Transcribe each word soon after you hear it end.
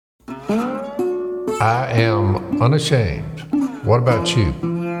I am unashamed. What about you?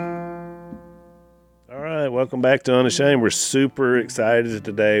 All right, welcome back to Unashamed. We're super excited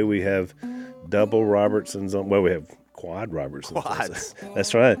today. We have double Robertsons on. Well, we have quad Robertsons. Quads.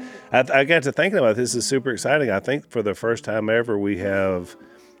 That's right. I got to thinking about this. This is super exciting. I think for the first time ever, we have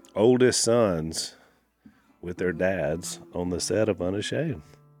oldest sons with their dads on the set of Unashamed.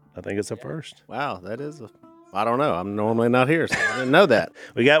 I think it's a first. Wow, that is I don't know. I'm normally not here, so I didn't know that.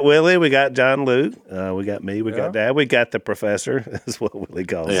 We got Willie, we got John Luke, we got me, we got Dad, we got the professor. That's what Willie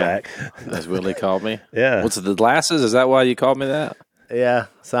calls Zach. As Willie called me. Yeah. What's it, the glasses? Is that why you called me that? Yeah,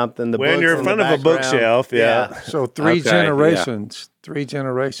 something. When you're in front of a bookshelf, yeah. So three generations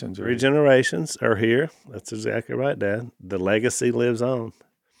are here. That's exactly right, Dad. The legacy lives on.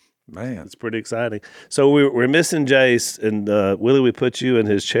 Man, it's pretty exciting. So we're missing Jase, and Willie, we put you in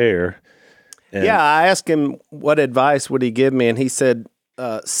his chair. Yeah, I asked him what advice would he give me, and he said,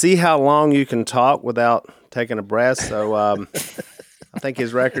 see how long you can talk without taking a breath. So I think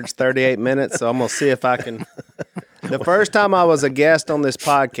his record's 38 minutes, so I'm going to see if I can. The first time I was a guest on this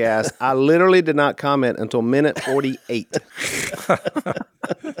podcast, I literally did not comment until minute 48,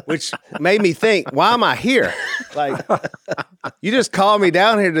 which made me think, why am I here? Like, you just called me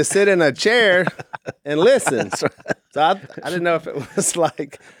down here to sit in a chair and listen. So I didn't know if it was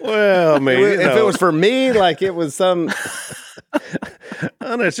like, well, I mean, if it was for me, like it was some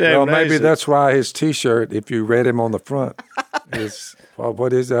Unashamed. Well, maybe that's why his T-shirt, if you read him on the front, is, well,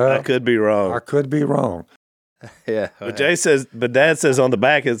 what is that? I could be wrong. I could be wrong. Yeah. But Dad says on the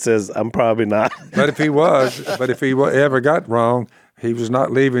back, it says, I'm probably not. But if he ever got wrong, he was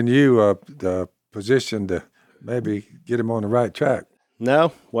not leaving you the position to maybe get him on the right track.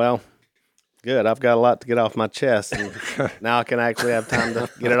 No? Well, good. I've got a lot to get off my chest, and now I can actually have time to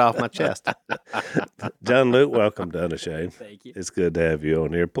get it off my chest. John Luke, welcome to Unashamed. Thank you. It's good to have you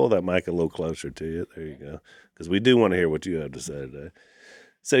on here. Pull that mic a little closer to you. There you go. Because we do want to hear what you have to say today.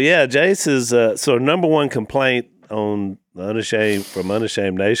 So, yeah, Jase is so number one complaint on from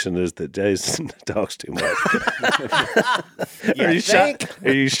Unashamed Nation is that Jase talks too much. Are you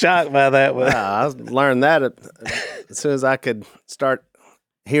shocked by that one? I learned that as soon as I could start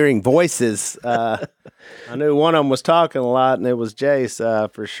hearing voices. I knew one of them was talking a lot, and it was Jase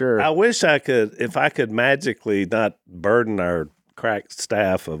for sure. I wish if I could magically not burden our crack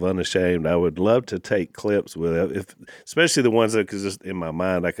staff of Unashamed, I would love to take clips with it, especially the ones that just in my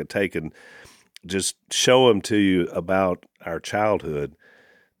mind I could take and just show them to you about our childhood,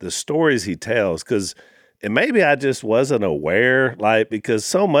 the stories he tells, and maybe I just wasn't aware, because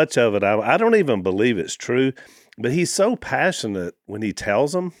so much of it, I don't even believe it's true, but he's so passionate when he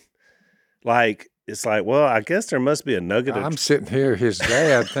tells them, it's like, well, I guess there must be a nugget of... I'm sitting here, his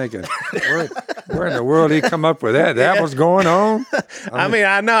dad, thinking, where in the world did he come up with that? That was going on? I mean,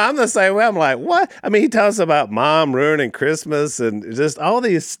 I know. I'm the same way. I'm like, what? I mean, he tells about mom ruining Christmas and just all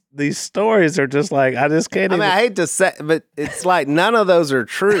these stories are just like, I just can't even... I hate to say, but it's like none of those are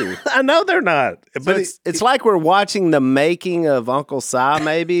true. I know they're not. But it's like we're watching the making of Uncle Si,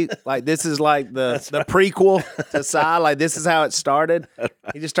 maybe. Like this is like the prequel to Si. Like this is how it started.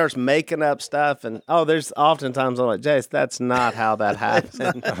 He just starts making up stuff. And, there's oftentimes I'm like, Jase, that's not how that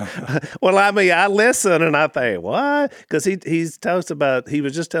happened. Well, I mean, I listen and I think, what? Because he talks about, he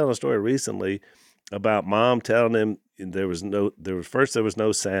was just telling a story recently about mom telling him there was no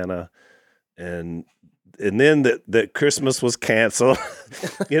Santa, and then that Christmas was canceled,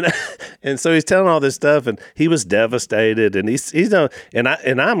 and so he's telling all this stuff, and he was devastated, and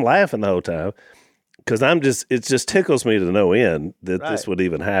I'm laughing the whole time because it just tickles me to no end that this would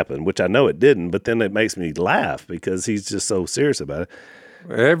even happen, which I know it didn't, but then it makes me laugh because he's just so serious about it.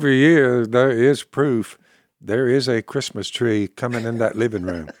 Every year there is proof. There is a Christmas tree coming in that living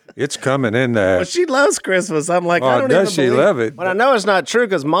room. It's coming in there. Well, she loves Christmas. I'm like, I don't does even she love it? But I know it's not true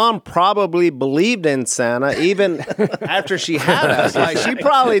because Mom probably believed in Santa even after she had us. Like she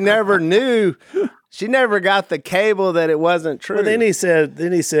probably never knew. She never got the cable that it wasn't true. Well, then he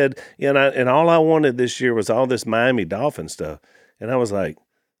said, and all I wanted this year was all this Miami Dolphin stuff. And I was like,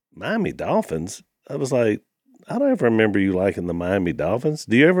 Miami Dolphins? I was like, I don't ever remember you liking the Miami Dolphins.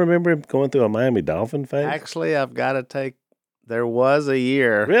 Do you ever remember going through a Miami Dolphin phase? Actually, I've got to there was a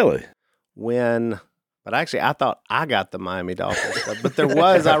year. Really? But actually, I thought I got the Miami Dolphins stuff. But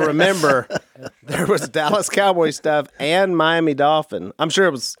I remember, there was Dallas Cowboys stuff and Miami Dolphin. I'm sure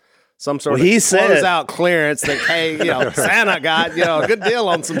it was some sort of closeout clearance that, hey, Santa got, a good deal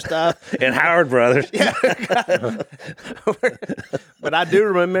on some stuff. And Howard Brothers. Yeah. But I do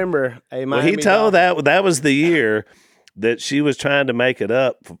remember a Miami Well, he told that was the year that she was trying to make it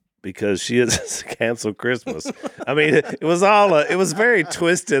up because she has canceled Christmas. I mean, it was all it was very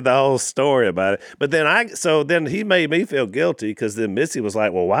twisted, the whole story about it. But then he made me feel guilty because then Missy was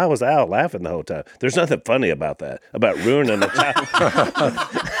like, "Well, why was Al laughing the whole time? There's nothing funny about that, about ruining the child."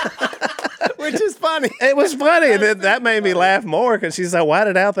 Which is funny. It was funny, and then that made me laugh more because she's like, "Why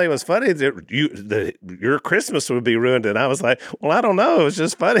did Al think it was funny? Your Christmas would be ruined?" And I was like, "Well, I don't know. It was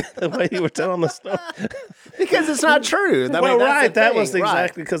just funny the way you were telling the story." Because it's not true. I mean, right. That was right.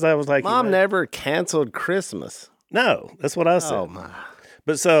 exactly because I was like, Mom never canceled Christmas. No, that's what I said. Oh, my.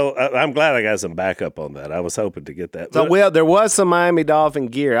 But so I'm glad I got some backup on that. I was hoping to get that. So, there was some Miami Dolphin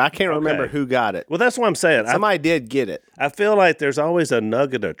gear. I can't remember who got it. Well, that's what I'm saying. Somebody did get it. I feel like there's always a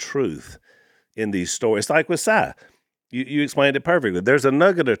nugget of truth in these stories. It's like with Si. You explained it perfectly. There's a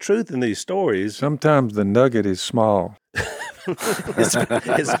nugget of truth in these stories. Sometimes the nugget is small. It's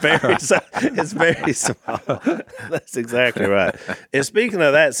very small. That's exactly right. And speaking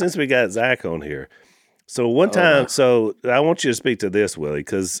of that, since we got Zach on here, so one time, so I want you to speak to this, Willie,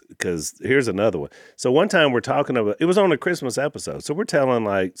 because here's another one. So one time we're talking about, it was on a Christmas episode. So we're telling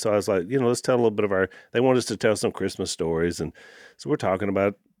so I was like, let's tell a little bit of they want us to tell some Christmas stories. And so we're talking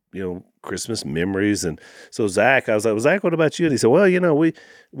about, Christmas memories. And so Zach, I was like, well, Zach, what about you? And he said, well, we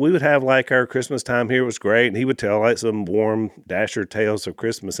would have like our Christmas time here was great. And he would tell like some warm Dasher tales of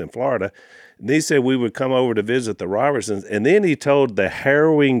Christmas in Florida. And he said we would come over to visit the Robertsons. And then he told the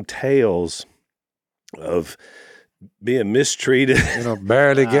harrowing tales of being mistreated.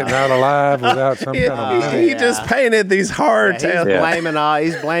 Barely getting out alive without some kind of He just painted these hard tales.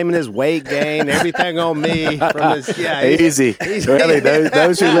 He's blaming his weight gain, everything on me. From his, Easy. Really,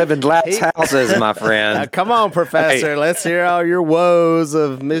 those who live in glass houses, my friend. Come on, Professor. Let's hear all your woes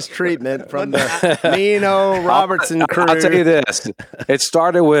of mistreatment from the mean old Robertson crew. I'll tell you this. It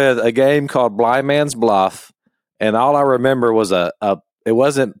started with a game called Blind Man's Bluff, and all I remember was it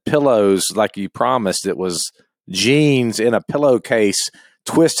wasn't pillows like you promised. It was jeans in a pillowcase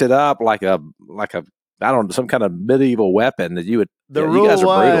twisted up like a I don't know, some kind of medieval weapon that you would. The rule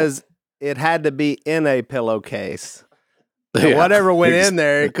was it had to be in a pillowcase. Yeah. Whatever went in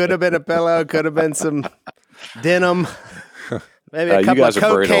there, it could have been a pillow, could have been some denim, maybe a couple of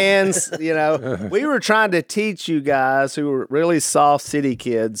Coke cans. We were trying to teach you guys who were really soft city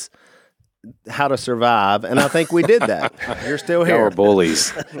kids how to survive, and I think we did that. You're still here.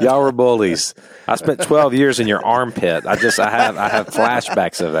 Y'all were bullies. I spent 12 years in your armpit. I have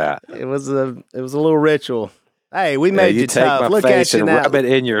flashbacks of that. It was a little ritual. Hey, we made you take tough. my Look face at you and now. rub it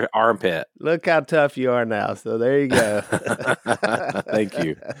in your armpit. Look how tough you are now. So there you go. Thank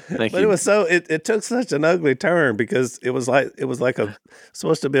you. But it was it took such an ugly turn because it was like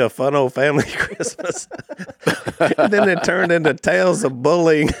supposed to be a fun old family Christmas, and then it turned into tales of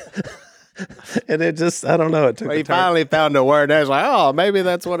bullying. And it just, I don't know. It took he finally found a word. I was like, oh, maybe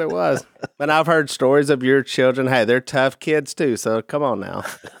that's what it was. But I've heard stories of your children. Hey, they're tough kids too. So come on now.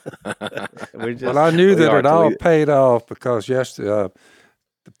 Well, I knew that it all paid off because yesterday,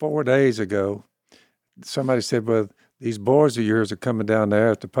 4 days ago, somebody said, well, these boys of yours are coming down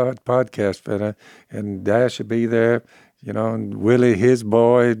there at the podcast, and Dash will be there. And Willie, his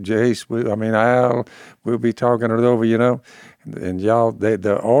boy, Jase, Al, we'll be talking it over, and y'all,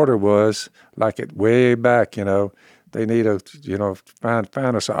 the order was like it way back, they need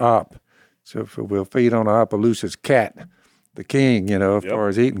find us an op. So we'll feed on Opelousas cat, the king, as far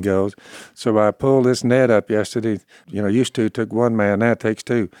as eating goes. So I pulled this net up yesterday. Used to took one man, now it takes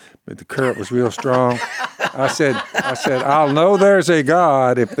two. But the current was real strong. I said, I'll know there's a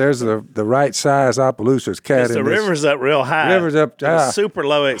God if there's the right size Opelousas cat. The river's up real high. River's up high. Super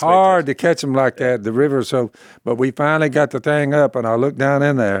low expectation. Hard to catch them like that, the river. But we finally got the thing up, and I looked down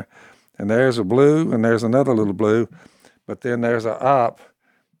in there, and there's a blue, and there's another little blue. But then there's an op,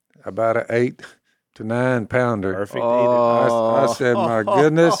 about an 8 to 9 pounder. Perfect. I said, my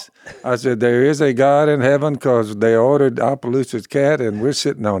goodness. I said, there is a God in heaven because they ordered Opelousas cat, and we're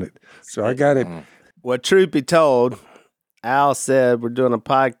sitting on it. So I got it. Well, truth be told, Al said we're doing a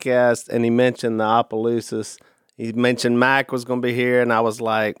podcast, and he mentioned the Opelousas. He mentioned Mac was going to be here, and I was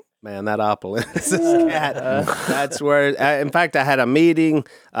like, man, that Opelousas cat. That's where, in fact, I had a meeting.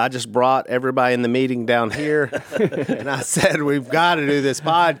 I just brought everybody in the meeting down here, and I said, we've got to do this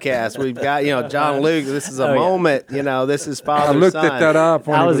podcast. We've got, John Luke, this is a moment. This is father-son. I looked at that op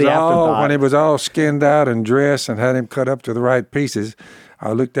when he was all skinned out and dressed and had him cut up to the right pieces.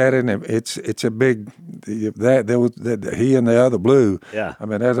 I looked at it, and it's a big, he and the other blue. Yeah.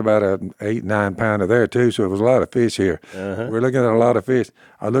 There's about an 8-9 pounder there, too, so it was a lot of fish here. Uh-huh. We're looking at a lot of fish.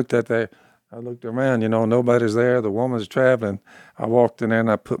 I looked around, nobody's there. The woman's traveling. I walked in there,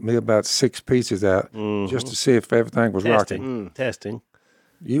 and I put me about 6 pieces out just to see if everything was rocking. Testing.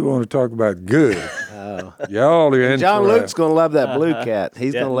 You want to talk about good. Y'all are in John for Luke's going to love that blue cat.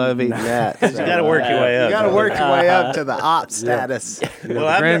 He's going to love eating that. So, You got to work your way up. You got to work your way up to the ops status. Well,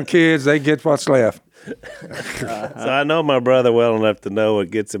 the grandkids, they get what's left. So I know my brother well enough to know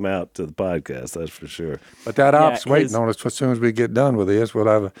what gets him out to the podcast. That's for sure. But that ops waiting on us as soon as we get done with this. We'll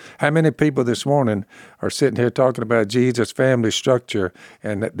have how many people this morning are sitting here talking about Jesus' family structure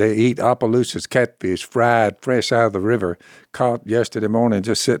and that they eat Opelousas catfish fried fresh out of the river, caught yesterday morning,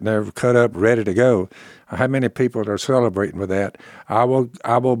 just sitting there cut up, ready to go. How many people are celebrating with that? I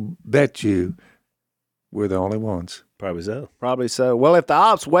will bet you we're the only ones. Probably so. Well, if the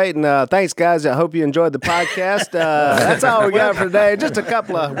ops waiting, thanks, guys. I hope you enjoyed the podcast. That's all we got for today. Just a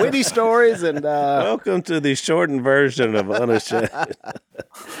couple of witty stories. And welcome to the shortened version of Unashamed.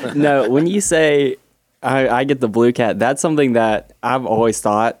 No, when you say I get the blue cat, that's something that I've always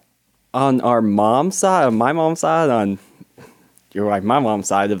thought on our mom's side, on my mom's side, on my mom's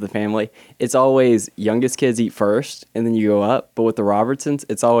side of the family, it's always youngest kids eat first, and then you go up. But with the Robertsons,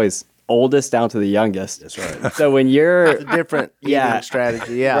 it's always oldest down to the youngest. That's right. So when you're a different eating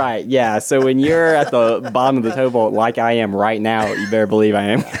strategy, yeah. Right, yeah. So when you're at the bottom of the toe bowl, like I am right now, you better believe I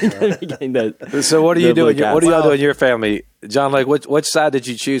am. So what are you doing? What do y'all do in your family? John, like which side did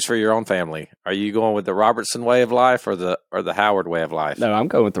you choose for your own family? Are you going with the Robertson way of life or the Howard way of life? No, I'm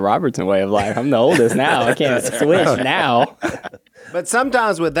going with the Robertson way of life. I'm the oldest now. I can't switch now. But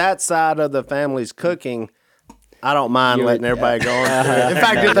sometimes with that side of the family's cooking, I don't mind letting everybody go on. In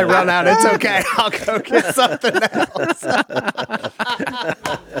fact, if they run out, it's okay. I'll go get something else.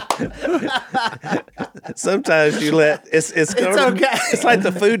 Sometimes you let it's okay. It's like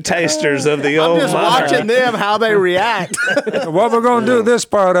the food tasters of the old. I'm just watching them how they react. What we're going to do this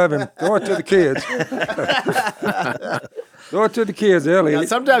part of him? Throw it to the kids. Throw it to the kids, Elliot.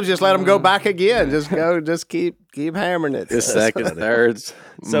 Sometimes just let them go back again. Just keep hammering it. Just second, thirds.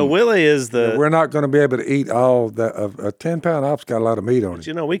 So Willie is the. We're not going to be able to eat all the. A 10-pound op's got a lot of meat on it.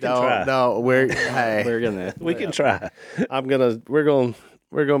 You know, we can try. No, we can try.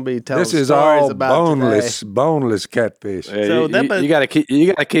 We're gonna be telling. This is stories all about boneless catfish. Yeah, so you got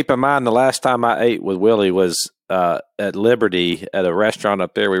to keep in mind the last time I ate with Willie was at Liberty at a restaurant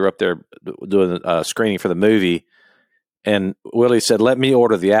up there. We were up there doing a screening for the movie, and Willie said, "Let me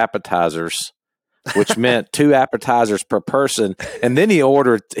order the appetizers," which meant 2 appetizers per person, and then he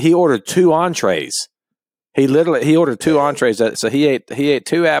ordered 2 entrees. He ordered 2 entrees, so he ate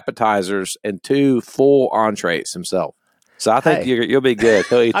 2 appetizers and 2 full entrees himself. So I think you'll be good.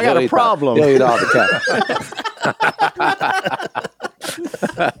 I got a problem. He'll eat all the cat.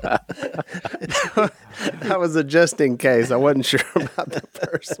 That was a just in case. I wasn't sure about the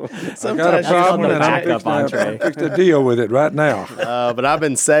first one. I got a problem, and I'm fixing to deal with it right now. But I've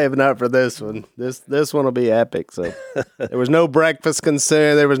been saving up for this one. This one will be epic. So there was no breakfast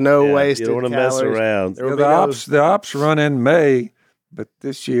consumed. There was no wasted. You don't want to mess around. The ops run in May, but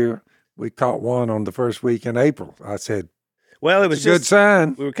this year we caught one on the first week in April. I said, well, it was a good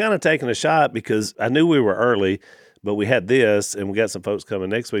sign. We were kind of taking a shot because I knew we were early, but we had this, and we got some folks coming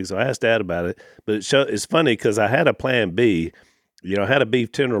next week. So I asked Dad about it. But it's funny because I had a plan B. I had a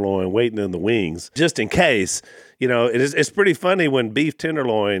beef tenderloin waiting in the wings just in case. It's pretty funny when beef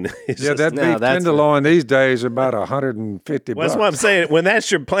tenderloin is beef tenderloin these days are about $150. Well, that's what I'm saying. When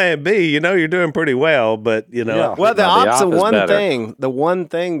that's your plan B, you're doing pretty well. But well, the ops the one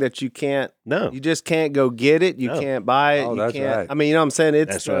thing that you can't. No, you just can't go get it. You can't buy it. You can't. Right. I mean, you know what I'm saying?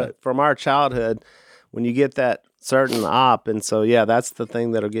 It's from our childhood when you get that certain op, and so that's the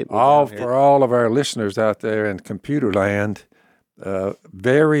thing that'll get me. For all of our listeners out there in computer land.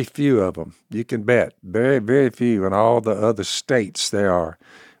 Very few of them, you can bet. Very, very few in all the other states there are.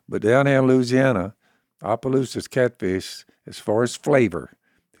 But down here in Louisiana, Opelousas catfish, as far as flavor,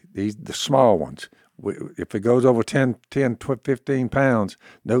 the small ones, if it goes over 10, 15 pounds,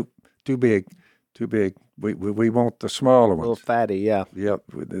 nope, too big. We want the smaller ones. A little fatty, yeah. Yep,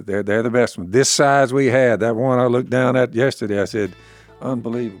 they're the best ones. This size we had, that one I looked down at yesterday, I said,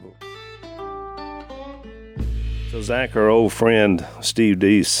 unbelievable. So Zach, our old friend Steve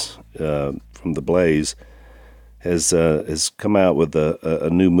Deese from The Blaze, has come out with a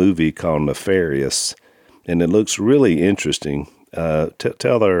new movie called Nefarious, and it looks really interesting.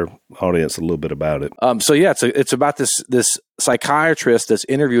 Tell our audience a little bit about it. It's about this psychiatrist that's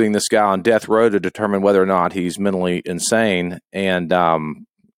interviewing this guy on death row to determine whether or not he's mentally insane, and not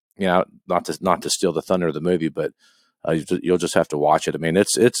to steal the thunder of the movie, but you'll just have to watch it. I mean,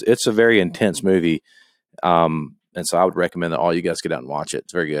 it's a very intense movie. And so I would recommend that all you guys get out and watch it.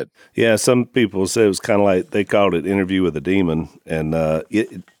 It's very good. Yeah, some people say it was kind of like they called it Interview with a Demon. And,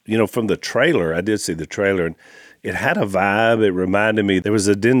 from the trailer, I did see the trailer, and it had a vibe. It reminded me, there was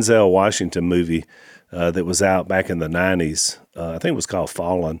a Denzel Washington movie that was out back in the 90s. I think it was called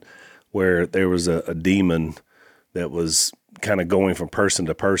Fallen, where there was a demon that was kind of going from person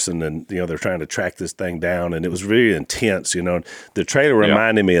to person, and they're trying to track this thing down, and it was really intense. The trailer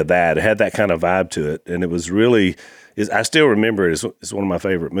reminded me of that. It had that kind of vibe to it, and it was really. I still remember it. It's one of my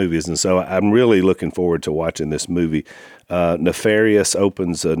favorite movies, and so I'm really looking forward to watching this movie. Nefarious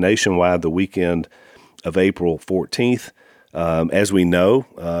opens nationwide the weekend of April 14th. As we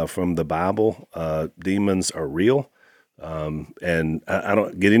know from the Bible, demons are real. And I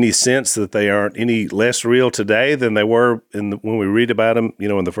don't get any sense that they aren't any less real today than they were when we read about them,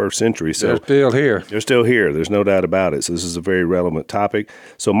 in the first century. So they're still here. They're still here. There's no doubt about it. So this is a very relevant topic.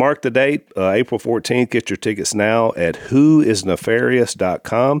 So mark the date, April 14th. Get your tickets now at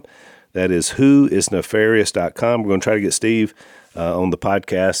whoisnefarious.com. That is whoisnefarious.com. We're going to try to get Steve on the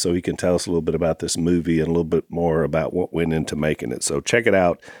podcast so he can tell us a little bit about this movie and a little bit more about what went into making it. So check it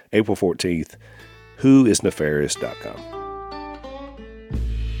out, April 14th. whoisnefarious.com.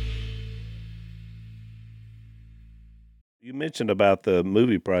 You mentioned about the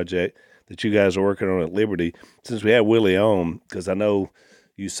movie project that you guys are working on at Liberty. Since we had Willie on, because I know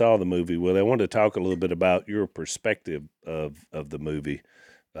you saw the movie, Willie, I wanted to talk a little bit about your perspective of the movie,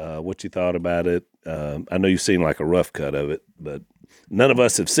 what you thought about it. I know you've seen like a rough cut of it, but none of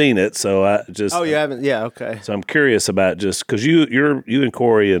us have seen it, so I just. Oh, you haven't? Yeah, okay. So I'm curious about just because you and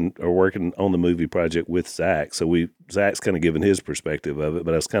Corey are working on the movie project with Zach, so Zach's kind of giving his perspective of it,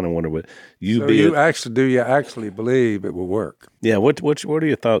 but I was kind of wondering what do you actually believe it will work? Yeah, what are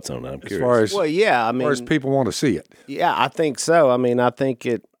your thoughts on that? I'm curious. As far as people want to see it. Yeah, I think so. I mean, I think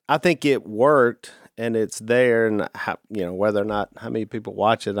it worked. And it's there, and whether or not how many people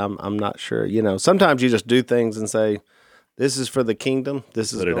watch it, I'm not sure. Sometimes you just do things and say, "This is for the kingdom.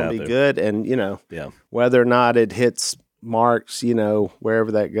 This is going to be good," and whether or not it hits marks,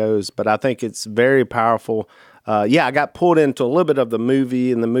 wherever that goes. But I think it's very powerful. I got pulled into a little bit of the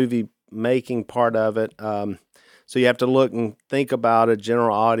movie and the movie making part of it. So you have to look and think about a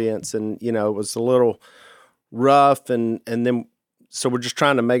general audience, and it was a little rough, and then. So we're just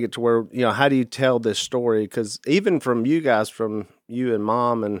trying to make it to where, how do you tell this story? Because even from you guys, from you and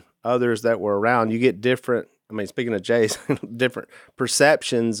Mom and others that were around, you get different, speaking of Jase, different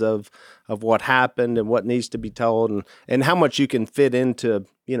perceptions of what happened and what needs to be told and how much you can fit into,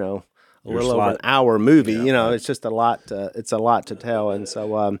 a little over an hour movie. It's just a lot to tell. And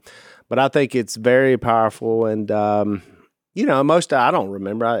so, but I think it's very powerful. And, most I don't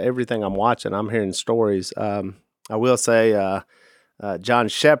remember everything I'm watching. I'm hearing stories. I will say, John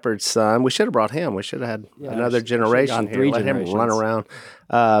Shepard's son. We should have brought him. We should have had another generation here. Let him run around.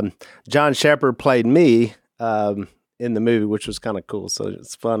 John Shepard played me in the movie, which was kind of cool. So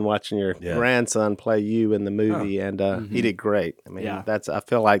it's fun watching your grandson play you in the movie, and he did great. I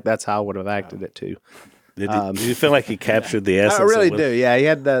feel like that's how I would have acted it too. Do you feel like he captured the essence? I really do. Yeah, he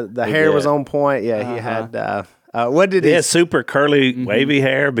had the hair was on point. Yeah, he had. What did he? He had super curly, wavy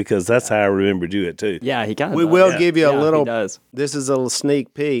hair, because that's how I remembered you it too. Yeah, he kind of. We will give you a little. He does. This is a little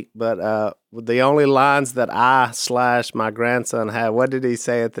sneak peek, but the only lines that my grandson had. What did he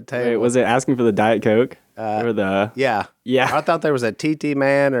say at the table? Wait, was it asking for the Diet Coke or the? Yeah. I thought there was a TT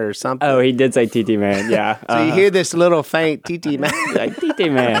man or something. Oh, he did say TT man. Yeah. So you hear this little faint TT man, like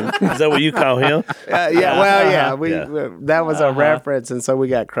TT man. Is that what you call him? That was a reference, and so we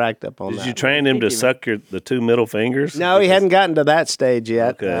got cracked up on that. Did you train him to suck the two middle fingers? No, he hadn't gotten to that stage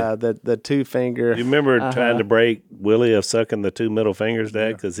yet. Okay. The two finger. You remember trying to break Willie of sucking the two middle fingers,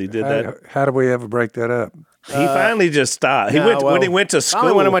 Dad? Because he did that. How did we ever break that up? He finally just stopped. When he went to school.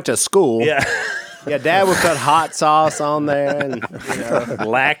 Only when I went to school. Yeah. Yeah, Dad would put hot sauce on there and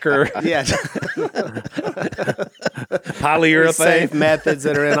lacquer. Yeah. Polyurethane. Safe methods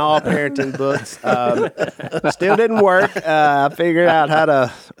that are in all parenting books. Still didn't work. I figured out how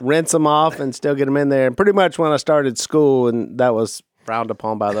to rinse them off and still get them in there. And pretty much when I started school, and that was frowned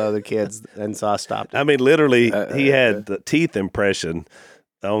upon by the other kids, and so I stopped it. Literally, he had the teeth impression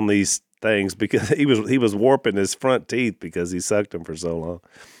on these things because he was warping his front teeth because he sucked them for so long.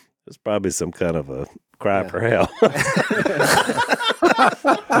 It's probably some kind of a cry for help. And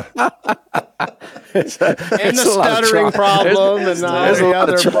the stuttering problem and all the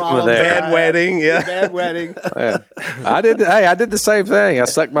other problems. Bad wedding, Bad wedding. I did the same thing. I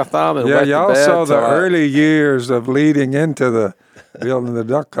sucked my thumb and wet y'all the bed saw the early years of leading into the building the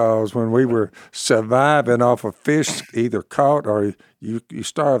duck calls when we were surviving off of fish either caught or you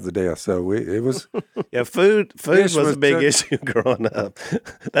starved to death. So it was. Yeah, food was a big issue growing up.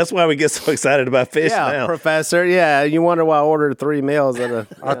 That's why we get so excited about fish now. Professor. Yeah, you wonder why I ordered 3 meals at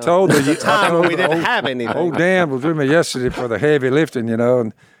a time when we didn't have anything. Old Dan was with me yesterday for the heavy lifting,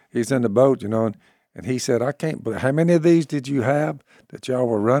 and he's in the boat, and he said, I can't believe, how many of these did you have that y'all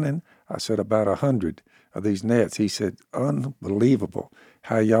were running? I said, about 100 of these nets. He said, unbelievable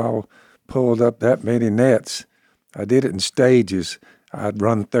how y'all pulled up that many nets. I did it in stages. I'd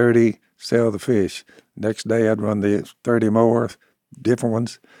run 30, sell the fish. Next day I'd run the 30 more, different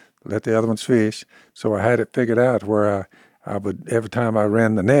ones, let the other ones fish. So I had it figured out where I would, every time I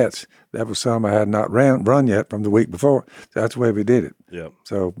ran the nets, that was some I had not run yet from the week before. So that's the way we did it. Yeah.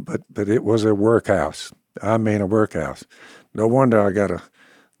 So, but it was a workhouse. I mean a workhouse. No wonder I got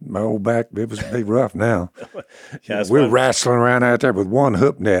my old back, it was pretty rough now. Yeah, we're wrestling around out there with one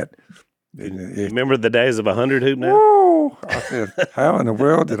hoop net. Remember the days of 100 hoop nets? Whoa! I said, how in the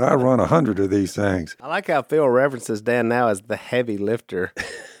world did I run 100 of these things? I like how Phil references Dan now as the heavy lifter.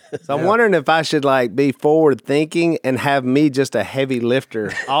 So I'm wondering if I should be forward thinking and have me just a heavy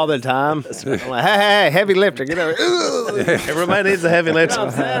lifter all the time. I'm like, hey, heavy lifter, get over. Everybody needs a heavy lifter.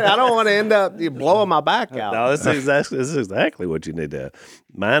 I don't want to end up blowing my back out. No, this is exactly what you need to have.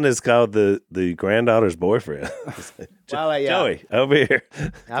 Mine is called the granddaughter's boyfriend. Well, yeah. Joey, over here.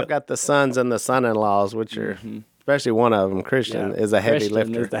 I've got the sons and the son-in-laws, which are, especially one of them, Christian, is a heavy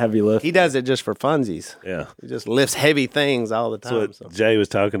lifter. Is the heavy lift. He does it just for funsies. Yeah. He just lifts heavy things all the time. So Jay was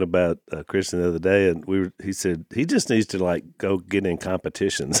talking about Christian the other day, and he said he just needs to go get in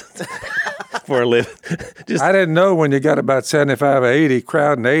competitions for a living. I didn't know when you got about 75 or 80,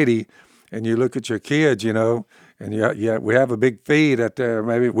 crowding 80, and you look at your kids, and we have a big feed at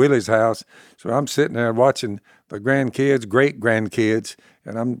maybe Willie's house. So I'm sitting there watching the grandkids, great-grandkids,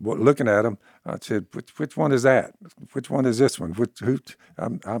 and I'm looking at them. I said, which one is that? Which one is this one?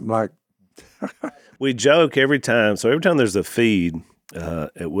 I'm like... We joke every time. So every time there's a feed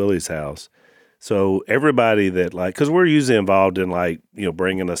at Willie's house, so everybody that because we're usually involved in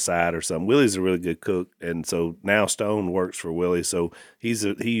bringing a side or something. Willie's a really good cook, and so now Stone works for Willie, so he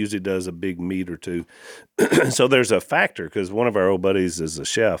usually does a big meat or two. So there's a factor because one of our old buddies is a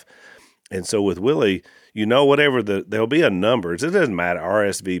chef, and so with Willie, whatever there'll be a number. It doesn't matter,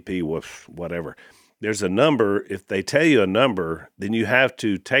 RSVP, whatever. There's a number. If they tell you a number, then you have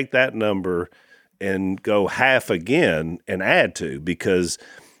to take that number and go half again and add to, because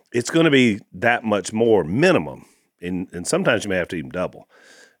it's going to be that much more minimum. And sometimes you may have to even double.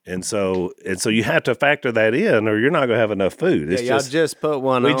 And so you have to factor that in, or you're not going to have enough food. It's y'all just put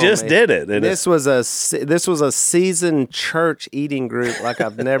one on. We just did it. And this was a seasoned church eating group like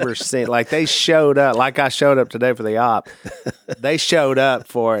I've never seen. Like they showed up, like I showed up today for the op. They showed up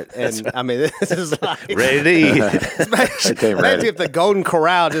for it. And I mean, this is like ready. Imagine if the Golden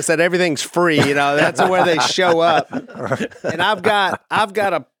Corral just said everything's free, that's where they show up. And I've got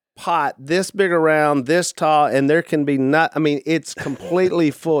a pot this big around, this tall, and there can be it's completely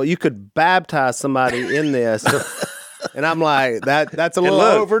full. You could baptize somebody in this. And I'm like, that's a little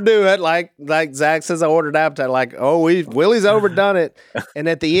overdo it. Like Zach says, I ordered appetite. Willie's overdone it. And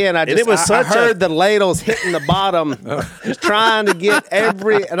at the end, I heard the ladles hitting the bottom, just trying to get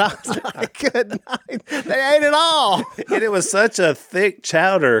and I was like, good night. They ate it all. And it was such a thick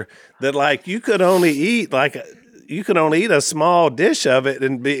chowder that you could only eat a small dish of it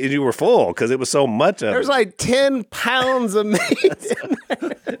and you were full because it was so much of it. There's 10 pounds of meat in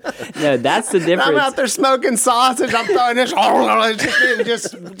there. No, that's the difference. I'm out there smoking sausage. I'm throwing this.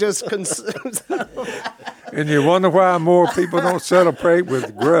 just consumes. And you wonder why more people don't celebrate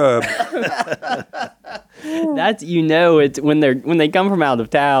with grub. That's it's when they come from out of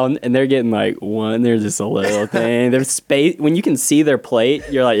town and they're getting one. They're just a little thing. There's space when you can see their plate.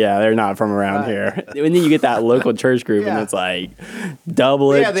 You're like, yeah, they're not from around here. And then you get that local church group and it's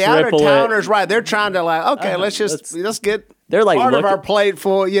double it, the triple outer towners, right? They're trying to let's get. They're part of our plate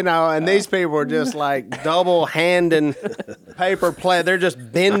full, and these people are just double handing paper plate. They're just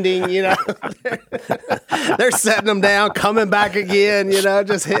bending, They're setting them down, coming back again,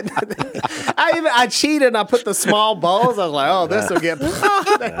 just hitting. I cheated and I put the small bowls. I was like, oh, this will get.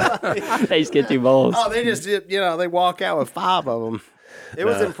 They just get 2 bowls. Oh, they just, they walk out with 5 of them. It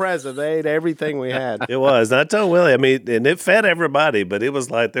was impressive. They ate everything we had. It was. And I told Willie, and it fed everybody, but it was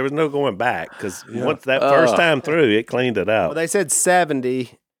there was no going back because once that first time through, it cleaned it out. Well, they said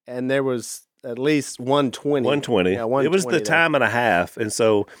 70, and there was at least 120. 120. Yeah, 120. It was the time and a half. And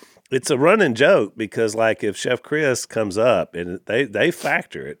so it's a running joke because if Chef Chris comes up and they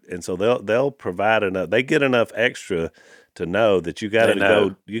factor it, and so they'll provide enough. They get enough extra to know that you got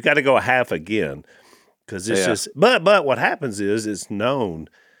to go a half again. Because it's just, but what happens is it's known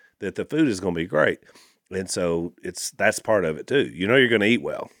that the food is going to be great, and so that's part of it too. You know, you're going to eat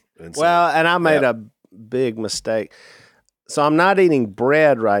well. And and I made a big mistake. So I'm not eating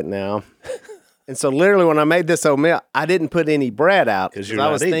bread right now, and so literally when I made this oatmeal, I didn't put any bread out because I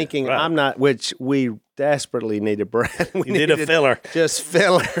was thinking I'm not. Which we desperately needed bread. We needed a filler, just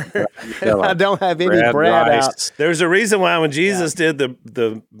filler. I don't have any bread out. There's a reason why when Jesus did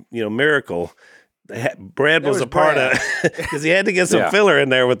the miracle. Bread was a part of it because he had to get some filler in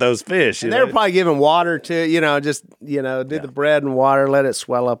there with those fish. And they were probably giving water to, did the bread and water, let it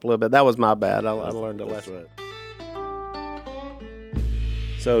swell up a little bit. That was my bad. I learned a lesson.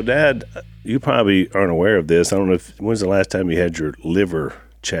 So, Dad, you probably aren't aware of this. I don't know when's the last time you had your liver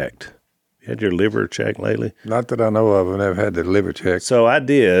checked? You had your liver checked lately? Not that I know of. I've never had the liver checked. So I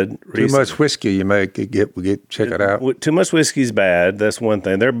did. Too much whiskey, you may check it out. Too much whiskey's bad. That's one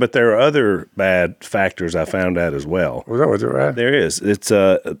thing. But there are other bad factors I found out as well. Was it right? There is. It's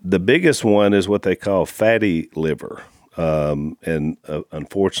the biggest one is what they call fatty liver, and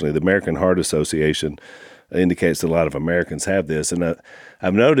unfortunately, the American Heart Association indicates that a lot of Americans have this. And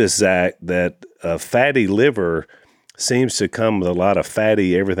I've noticed, Zach, that fatty liver seems to come with a lot of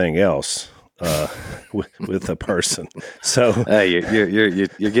fatty everything else with a person. So hey,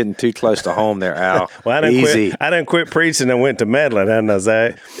 you're getting too close to home there, Al. Well, I didn't quit preaching and went to meddling, hadn't I,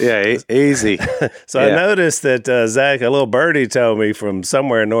 Zach? Yeah, easy. So I noticed that Zach, a little birdie told me from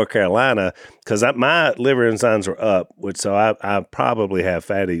somewhere in North Carolina, because my liver enzymes were up, so I probably have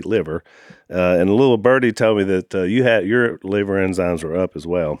fatty liver. And a little birdie told me that your liver enzymes were up as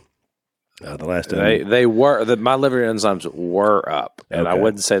well. The last time they were my liver enzymes were up, and I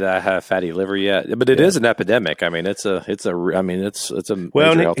wouldn't say that I have fatty liver yet, but it is an epidemic. I mean, it's a major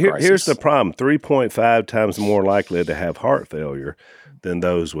health crisis. Here's the problem: 3.5 times more likely to have heart failure than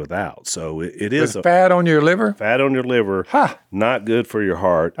those without. So it is fat on your liver. Fat on your liver, not good for your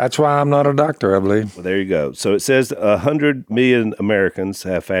heart. That's why I'm not a doctor, I believe. Well, there you go. So it says 100 million Americans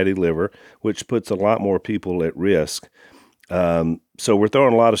have fatty liver, which puts a lot more people at risk. So we're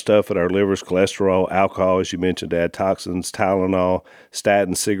throwing a lot of stuff at our livers: cholesterol, alcohol, as you mentioned, Dad, toxins, Tylenol,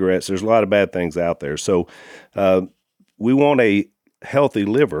 statins, cigarettes. There's a lot of bad things out there. So we want a healthy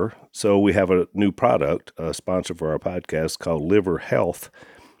liver. So we have a new product, a sponsor for our podcast, called Liver Health.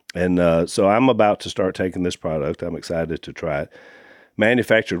 And so I'm about to start taking this product. I'm excited to try it.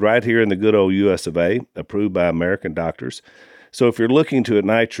 Manufactured right here in the good old US of A, approved by American doctors. So if you're looking to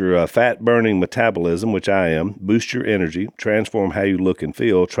ignite your fat-burning metabolism, which I am, boost your energy, transform how you look and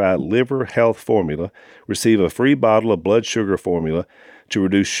feel, try Liver Health Formula. Receive a free bottle of blood sugar formula to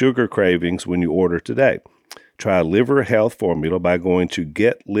reduce sugar cravings when you order today. Try Liver Health Formula by going to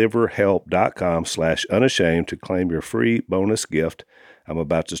getliverhelp.com/unashamed to claim your free bonus gift. I'm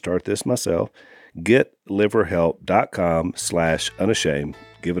about to start this myself. Getliverhelp.com/unashamed.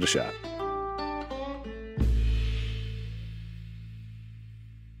 Give it a shot.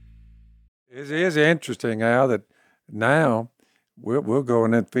 It is interesting, Al, that now we'll go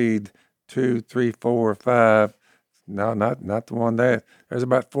in and feed 2, 3, 4, 5. No, not the one there. There's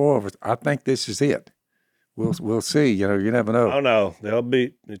about 4 of us. I think this is it. We'll see. You never know. Oh no, they'll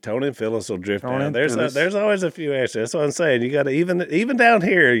be Tony and Phyllis will drift down. There's always a few extra. That's what I'm saying. You got to even down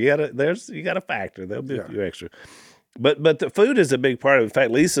here. You got to factor. There'll be a few extra. But the food is a big part of it. In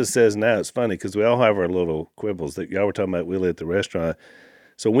fact, Lisa says now it's funny because we all have our little quibbles that y'all were talking about Willie at the restaurant.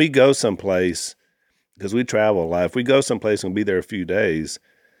 So when we go someplace, because we travel a lot, if we go someplace and be there a few days,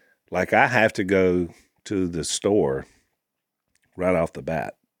 like I have to go to the store right off the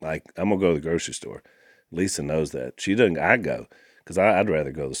bat. Like I'm going to go to the grocery store. Lisa knows that. She doesn't. I go because I'd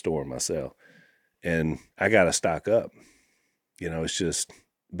rather go to the store myself. And I got to stock up. It's just,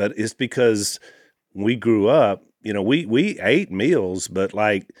 but it's because we grew up, we ate meals, but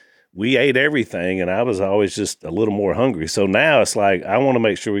like, we ate everything, and I was always just a little more hungry. So now it's like I want to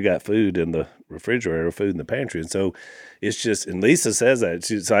make sure we got food in the refrigerator, food in the pantry. And so it's just, and Lisa says that.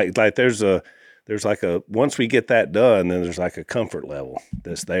 She's like there's like a, once we get that done, then there's like a comfort level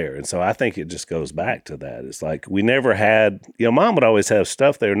that's there. And so I think it just goes back to that. It's like we never had, Mom would always have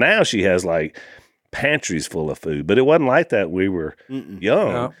stuff there. Now she has like pantries full of food, but it wasn't like that when we were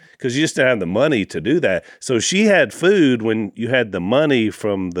young because you just didn't have the money to do that. So she had food when you had the money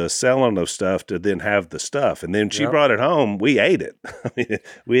from the selling of stuff to then have the stuff, and then she brought it home. We ate it. I mean,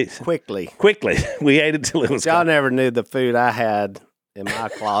 we quickly. We ate it till it was. Y'all never knew the food I had in my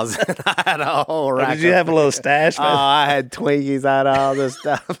closet. I had a whole rack. Did you have a little stash? Oh, I had Twinkies. I had all this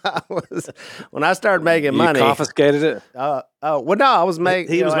stuff. When I started making money. You confiscated it? Well, no, I was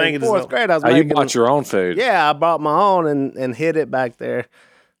making. He was making in fourth grade. I was You making. bought your own food. Yeah, I bought my own and hid it back there,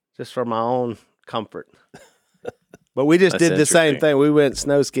 just for my own comfort. But we just did the same thing. We went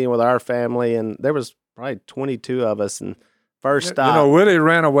snow skiing with our family, and there was probably 22 of us. And first stop, Willie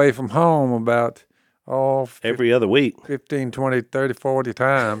ran away from home about every other week, 15, 20, 30, 40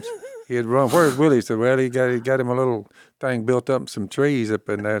 times. He'd run. Where's Willie? He said, well, he got him a little thing built up, some trees up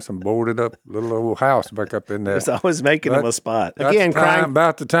in there, some boarded up little old house back up in there. it's always making him a spot. again, crying.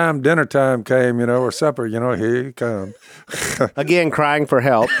 About the time dinner time came, or supper, here he comes. Again, crying for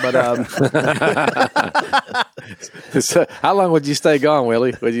help. But So, how long would you stay gone,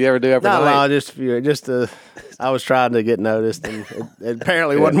 Willie? Would you ever do every night? No, I was trying to get noticed, and it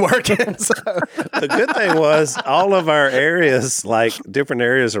apparently wasn't working. So. The good thing was all of our areas, like different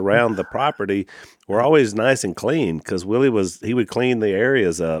areas around the property, were always nice and clean because Willie would clean the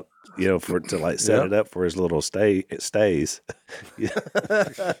areas up, to set it up for his little stays. Yeah,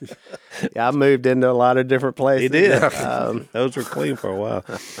 I moved into a lot of different places. He did. Those were clean for a while.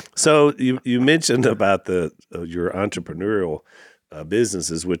 So you mentioned about your entrepreneurial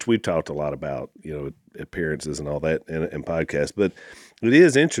businesses, which we've talked a lot about, appearances and all that in podcasts. But it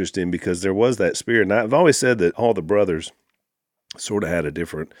is interesting because there was that spirit. And I've always said that all the brothers sort of had a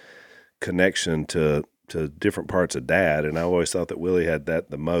different connection to different parts of Dad. And I always thought that Willie had that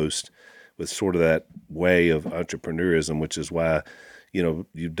the most, with sort of that way of entrepreneurism, which is why,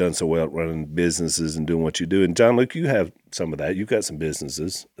 you've done so well at running businesses and doing what you do. And John Luke, you have some of that. You've got some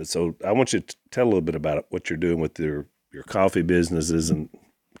businesses. So I want you to tell a little bit about what you're doing with your coffee businesses and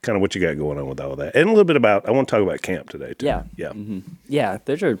kind of what you got going on with all that. And a little bit about, I want to talk about camp today too. Yeah. Yeah. Mm-hmm. Yeah.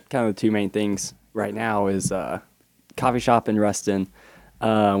 Those are kind of the two main things right now is coffee shop in Ruston,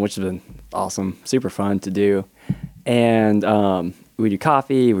 which has been awesome, super fun to do. And we do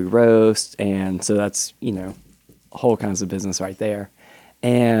coffee, we roast. And so that's, whole kinds of business right there.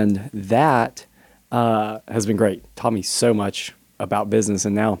 And that has been great. Taught me so much about business.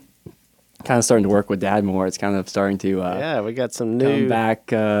 And now kind of starting to work with Dad more. It's kind of starting to we got some new come back.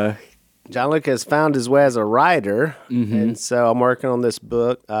 John Luke has found his way as a writer, and so I'm working on this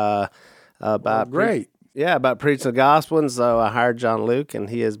book about about preaching the gospel. And so I hired John Luke,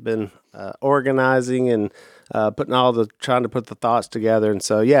 and he has been organizing and trying to put the thoughts together. And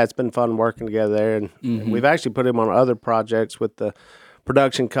so it's been fun working together there. And we've actually put him on other projects with the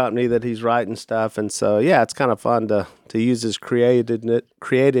production company that he's writing stuff. And so, it's kind of fun to use his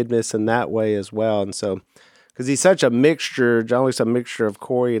creativeness in that way as well. And so, because he's such a mixture, John Luke's a mixture of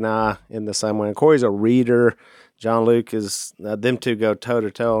Corey and I in the same way. And Corey's a reader. John Luke is, them two go toe to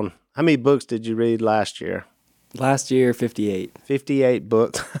toe. And how many books did you read last year? Last year, 58. 58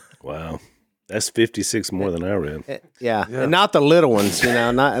 books. Wow. That's 56 more than I read. Yeah. And not the little ones,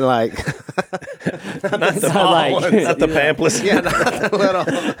 not like not the pamphlets. Yeah, not the little.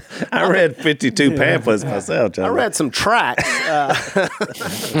 I read 52 pamphlets myself, John. I read some tracts.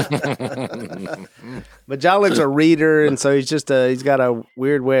 But John Luke's a reader, and so he's got a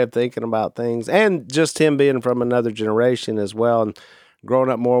weird way of thinking about things, and just him being from another generation as well, and growing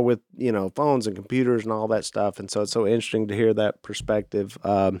up more with phones and computers and all that stuff. And so it's so interesting to hear that perspective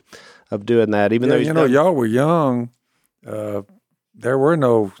of doing that. Even though y'all were young, there were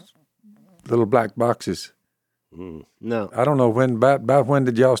no little black boxes. No, I don't know about when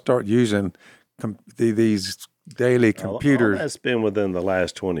did y'all start using these daily computers? All that's been within the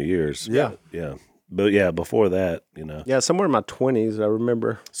last 20 years. Yeah. But before that, Yeah, somewhere in my 20s, I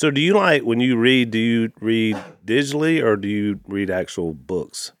remember. So do you when you read, do you read digitally or do you read actual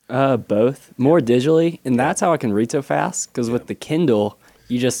books? Both. More digitally. And that's how I can read so fast. Because with the Kindle,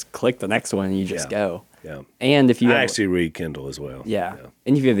 you just click the next one and you just go. Yeah. And if you actually read Kindle as well. Yeah.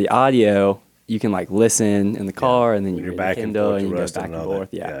 And if you have the audio, you can listen in the car and then you read the Kindle and you go back and forth.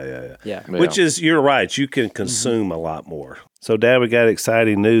 Yeah. Which is, you're right. You can consume a lot more. So, Dad, we got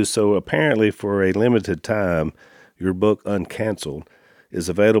exciting news. So, apparently, for a limited time, your book, Uncanceled, is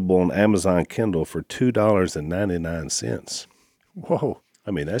available on Amazon Kindle for $2.99. Whoa.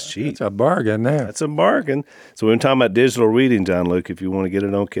 I mean, that's cheap. That's a bargain there. That's a bargain. So, we're talking about digital reading, John Luke. If you want to get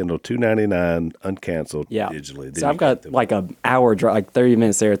it on Kindle, $2.99, Uncanceled, digitally. So, I've got an hour drive, 30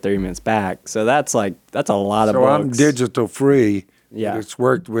 minutes there, 30 minutes back. So, that's a lot of books. So, I'm digital free. Yeah. It's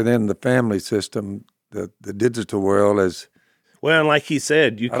worked within the family system. The digital world is... Well, and like he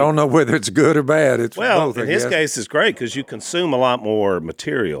said, I don't know whether it's good or bad. It's both, in his case, it's great because you consume a lot more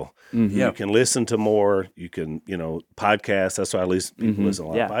material. Mm-hmm. You can listen to more. You can, podcasts. That's why at least people listen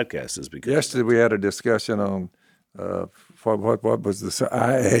to a lot of podcasts. Is because yesterday we had a discussion on what was the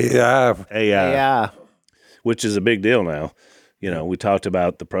AI? AI, which is a big deal now. We talked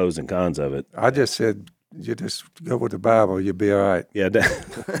about the pros and cons of it. I just said, you just go with the Bible, you'll be all right. Yeah,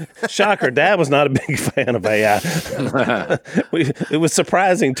 shocker. Dad was not a big fan of AI. It was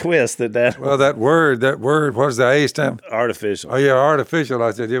surprising twist that Dad. Well, that word, what does the A stand? Artificial. Oh yeah, artificial.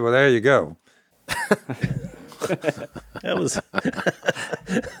 I said, yeah. Well, there you go. That was.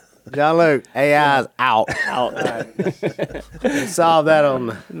 John Luke, AI's out. Solve that on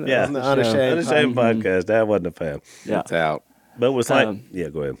the Unashamed podcast. Dad wasn't a fan. Yeah. It's out. But it was like,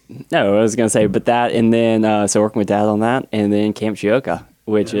 go ahead. No, I was going to say, but that, and then, so working with Dad on that, and then Camp Chioka,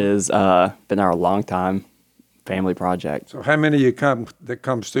 which has been our long time family project. So how many of you that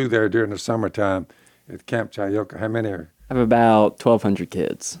comes through there during the summertime at Camp Chioka? How many are? I have about 1,200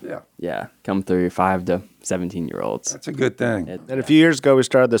 kids. Yeah. Yeah, come through 5 to 17-year-olds. That's a good thing. And a few years ago, we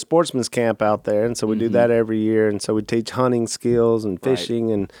started the sportsman's camp out there, and so we do that every year. And so we teach hunting skills and fishing,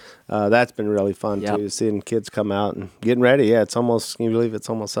 and that's been really fun too. Seeing kids come out and getting ready. Yeah, it's almost. Can you believe it's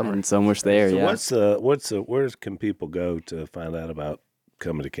almost summer? And so much there. So where can people go to find out about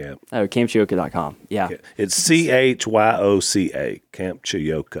coming to camp? Oh, campchioka.com. Yeah, it's CHYOCA,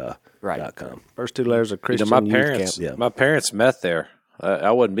 campchioka.com. Right. First 2 letters of Christian my youth parents, camp. my parents met there.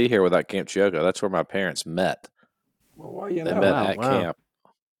 I wouldn't be here without Camp Chioka. That's where my parents met. Well, They met at camp.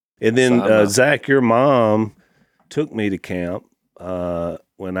 And then Zach, your mom took me to camp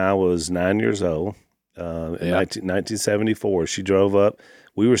when I was 9 years old in 1974. She drove up.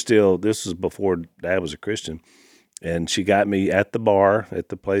 This was before Dad was a Christian. And she got me at the bar at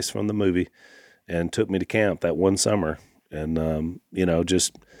the place from the movie and took me to camp that one summer. And,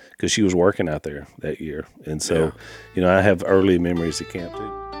 just because she was working out there that year. And so, I have early memories of camp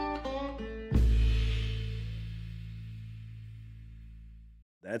too.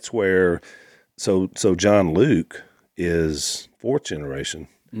 That's where, so John Luke is 4th generation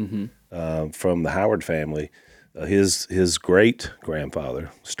from the Howard family. His great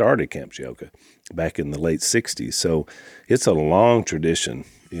grandfather started Camp Chioka back in the late 60s. So it's a long tradition,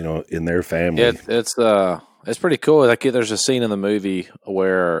 in their family. It's pretty cool. Like, there's a scene in the movie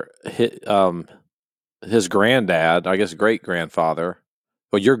where his granddad, I guess great-grandfather,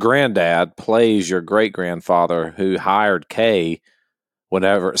 your granddad plays your great-grandfather who hired Kay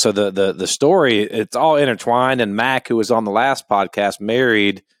whenever. So the story, it's all intertwined, and Mac, who was on the last podcast,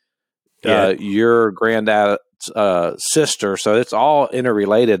 married your granddad's sister. So it's all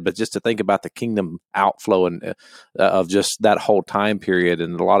interrelated, but just to think about the kingdom outflow and of just that whole time period,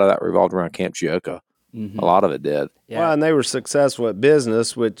 and a lot of that revolved around Camp Chioka. A lot of it did. Yeah. Well, and they were successful at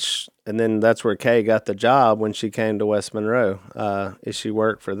business, and then that's where Kay got the job when she came to West Monroe. She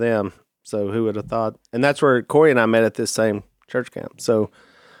worked for them. So who would have thought? And that's where Corey and I met at this same church camp. So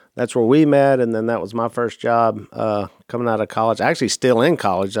that's where we met, and then that was my first job coming out of college. Actually, still in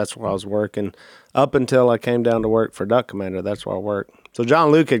college. That's where I was working up until I came down to work for Duck Commander. That's where I worked. So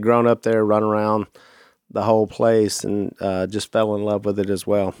John Luke had grown up there, run around the whole place, and just fell in love with it as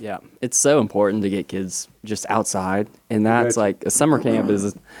well. Yeah, it's so important to get kids just outside, and that's like a summer camp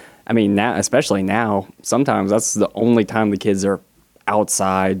is. I mean, now, especially now, sometimes that's the only time the kids are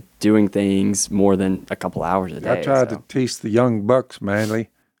outside doing things more than a couple hours a day. I tried to teach the young bucks mainly,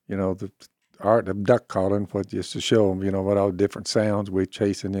 the art of duck calling, just to show them, what all different sounds we're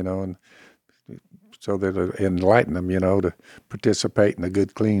chasing, and so that enlighten them, to participate in a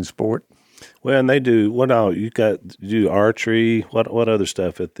good, clean sport. Well, and they do what all you do archery. What other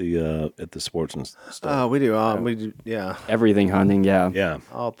stuff at the sportsman stuff? We do everything hunting. Yeah,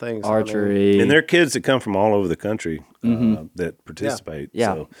 all things archery, hunting. And there are kids that come from all over the country that participate.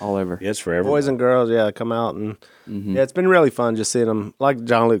 Yeah, so, all over. Yeah, it's for everyone. Boys and girls, come out and it's been really fun just seeing them. Like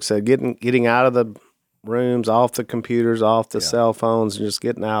John Luke said, getting out of the rooms, off the computers, off the cell phones, and just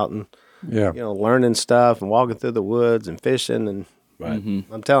getting out and learning stuff and walking through the woods and fishing and. Right.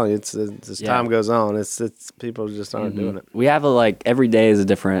 I'm telling you, it's as time goes on, it's people just aren't doing it. We have every day is a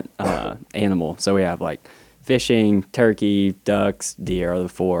different animal. So we have fishing, turkey, ducks, deer are the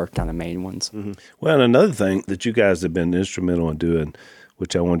 4 kind of main ones. Mm-hmm. Well, and another thing that you guys have been instrumental in doing,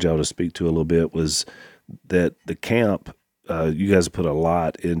 which I want y'all to speak to a little bit, was that the camp, you guys have put a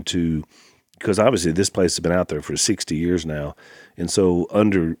lot into, because obviously this place has been out there for 60 years now. And so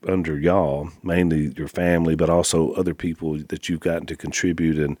under y'all, mainly your family, but also other people that you've gotten to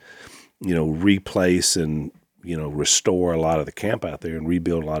contribute and, replace and, restore a lot of the camp out there and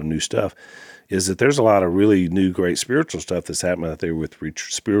rebuild a lot of new stuff, is that there's a lot of really new, great spiritual stuff that's happening out there with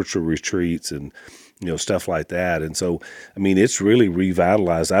spiritual retreats and, stuff like that. And so, I mean, it's really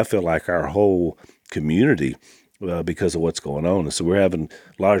revitalized. I feel like our whole community because of what's going on. And so we're having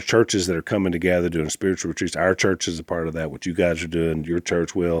large churches that are coming together doing spiritual retreats. Our church is a part of that. What you guys are doing, your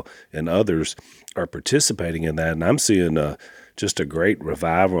church will, and others are participating in that. And I'm seeing just a great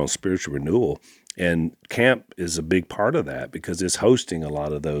revival and spiritual renewal. And camp is a big part of that because it's hosting a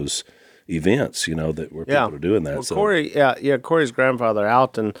lot of those events, that where people are doing that. Well, so. Corey's grandfather,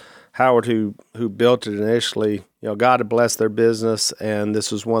 Alton Howard, who built it initially, God had blessed their business, and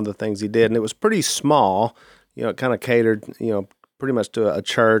this was one of the things he did. And it was pretty small. It kind of catered, pretty much to a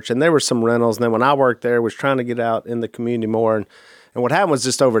church. And there were some rentals. And then when I worked there, was trying to get out in the community more. And what happened was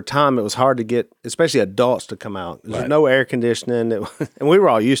just over time, it was hard to get, especially adults, to come out. There's no air conditioning. And we were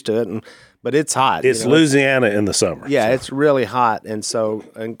all used to it. But it's hot. It's Louisiana in the summer. Yeah, so. It's really hot.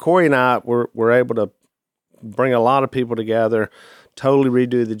 And Corey and I were able to bring a lot of people together, totally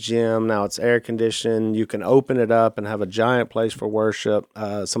redo the gym. Now it's air conditioned. You can open it up and have a giant place for worship.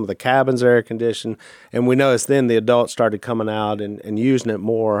 Some of the cabins are air conditioned. And we noticed then the adults started coming out and using it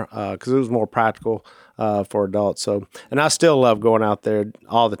more because it was more practical for adults. So, and I still love going out there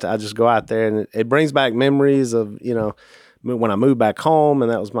all the time. I just go out there and it brings back memories of, when I moved back home, and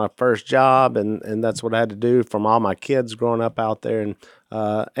that was my first job, and that's what I had to do from all my kids growing up out there,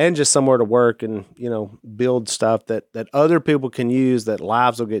 and just somewhere to work and build stuff that other people can use, that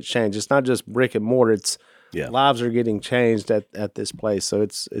lives will get changed. It's not just brick and mortar; it's lives are getting changed at this place. So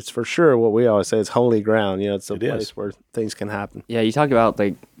it's for sure what we always say is holy ground. It's a place where things can happen. Yeah, you talk about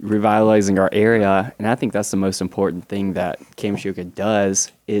like revitalizing our area, and I think that's the most important thing that Camp Shakuta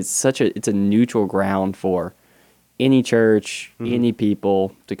does. It's a neutral ground for any church, any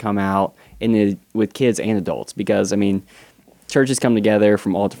people to come out with kids and adults, because churches come together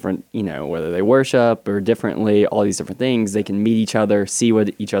from all different, whether they worship or differently, all these different things. They can meet each other, see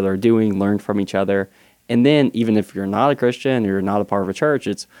what each other are doing, learn from each other. And then even if you're not a Christian or you're not a part of a church,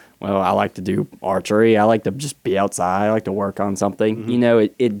 it's, I like to do archery. I like to just be outside. I like to work on something.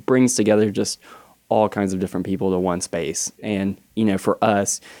 It brings together just all kinds of different people to one space. And, for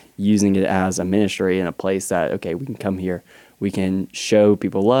us, using it as a ministry and a place that, okay, we can come here, we can show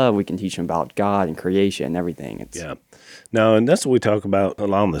people love, we can teach them about God and creation and everything. No, and that's what we talk about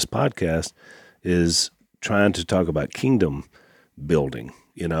along this podcast, is trying to talk about kingdom building,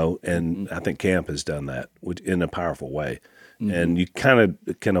 and I think camp has done that in a powerful way. And you kind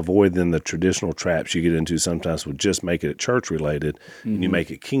of can avoid then the traditional traps you get into sometimes with just make it church related, and you make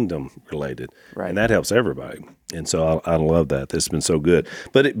it kingdom related, and that helps everybody. And so I love that. This has been so good.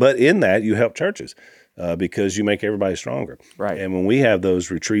 But in that you help churches because you make everybody stronger. Right. And when we have those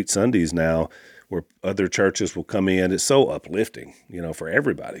retreat Sundays now, where other churches will come in, it's so uplifting, for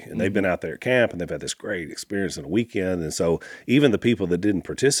everybody. And they've been out there at camp and they've had this great experience in a weekend. And so even the people that didn't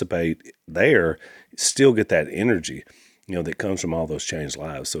participate there still get that energy, that comes from all those changed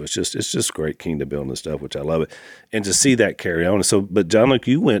lives. So it's just great kingdom building stuff, which I love it. And to see that carry on. So, but John Luke,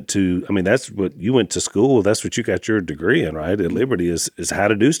 you went to, that's what you went to school. That's what you got your degree in, right? At Liberty is how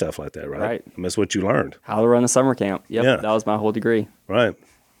to do stuff like that, right? Right. That's what you learned. How to run a summer camp. Yep. Yeah. That was my whole degree. Right.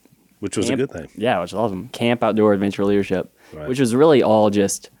 Which was a good thing. Yeah, which was awesome. Camp Outdoor Adventure Leadership, which was really all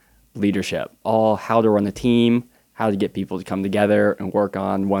just leadership, all how to run a team, how to get people to come together and work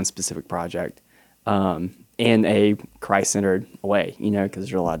on one specific project. In a Christ-centered way, because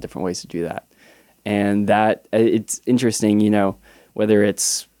there are a lot of different ways to do that. And that it's interesting, whether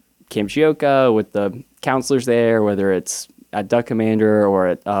it's Camp Shakuta with the counselors there, whether it's at Duck Commander or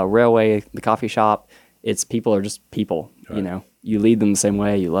at Railway, the coffee shop, people are just people, You lead them the same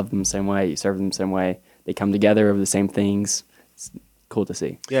way, you love them the same way, you serve them the same way. They come together over the same things. It's cool to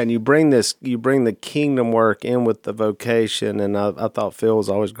see. Yeah, and you bring the kingdom work in with the vocation, and I thought Phil was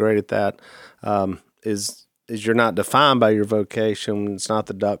always great at that, is you're not defined by your vocation. It's not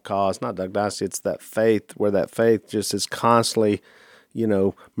the duck call. It's not Duck Dynasty. It's that faith, where that faith just is constantly,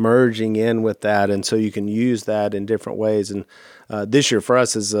 merging in with that. And so you can use that in different ways. And this year for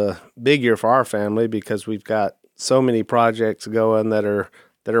us is a big year for our family because we've got so many projects going that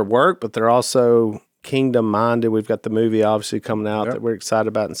are work, but they're also kingdom minded. We've got the movie obviously coming out that we're excited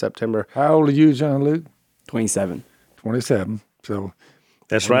about in September. How old are you, John Luke? 27. 27. So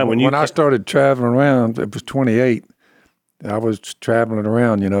that's right. When I started traveling around, it was 28. I was traveling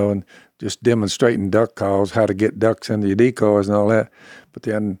around, and just demonstrating duck calls, how to get ducks into your decoys and all that. But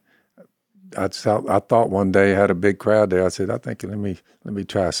then I thought one day I had a big crowd there. I said, I think let me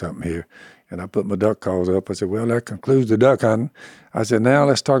try something here. And I put my duck calls up. I said, well, that concludes the duck hunting. I said, now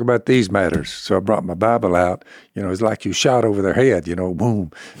let's talk about these matters. So I brought my Bible out. It's like you shot over their head,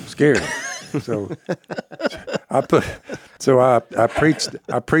 boom, scared them. So I So I preached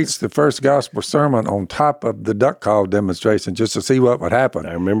the first gospel sermon on top of the duck call demonstration just to see what would happen.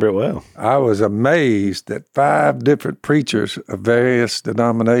 I remember it well. I was amazed that 5 different preachers of various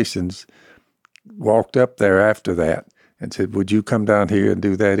denominations walked up there after that and said, "Would you come down here and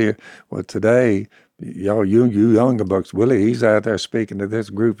do that here?" Well, today, y'all, you younger bucks, Willie, he's out there speaking to this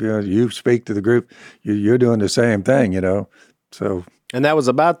group. You speak to the group. You're doing the same thing, So, and that was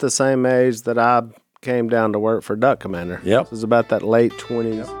about the same age that I came down to work for Duck Commander. Yep. It was about that late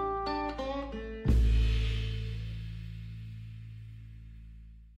 20s. Yep.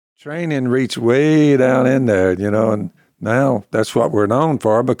 Training reached way down in there, and now that's what we're known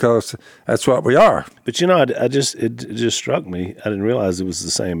for because that's what we are. But it just struck me. I didn't realize it was the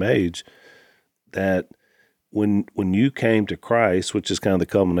same age. That when you came to Christ, which is kind of the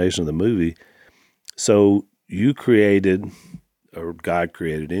culmination of the movie, so you created, or God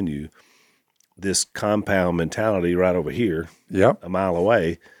created in you, this compound mentality right over here, yep, a mile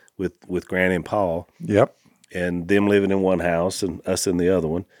away, with Granny and Paul, yep, and them living in one house and us in the other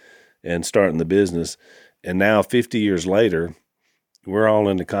one, and starting the business. And now 50 years later, we're all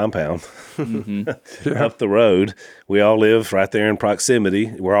in the compound up the road. We all live right there in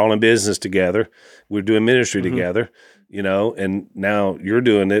proximity. We're all in business together. We're doing ministry together, and now you're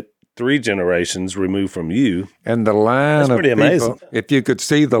doing it 3 generations removed from you. And the line That's pretty of people, amazing. If you could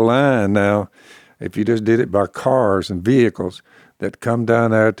see the line now, if you just did it by cars and vehicles that come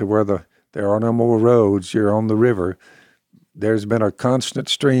down there to where there are no more roads, you're on the river, there's been a constant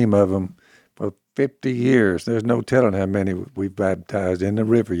stream of them for 50 years. There's no telling how many we've baptized in the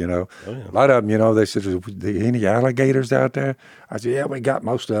river, Oh, yeah. A lot of them, they said, any alligators out there? I said, yeah, we got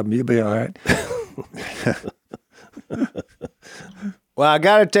most of them. You'll be all right. Well, I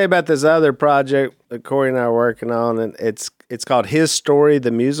got to tell you about this other project that Corey and I are working on, and it's called His Story,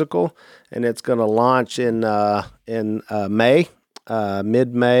 the Musical, and it's going to launch in May,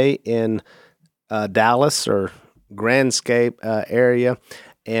 mid-May in Dallas or Grandscape area,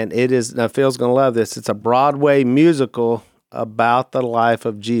 and it is. Now Phil's going to love this. It's a Broadway musical about the life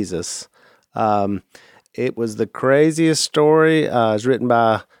of Jesus. It was the craziest story. It was written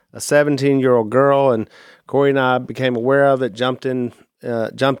by a 17-year-old girl, and Corey and I became aware of it, jumped into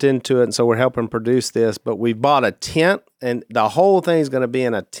it, and so we're helping produce this. But we bought a tent, and the whole thing's going to be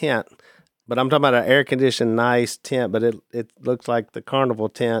in a tent. But I'm talking about an air-conditioned, nice tent, but it looks like the carnival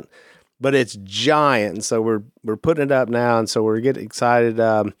tent, but it's giant. And so we're putting it up now, and so we're getting excited.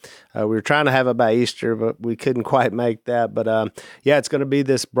 We were trying to have it by Easter, but we couldn't quite make that. But it's going to be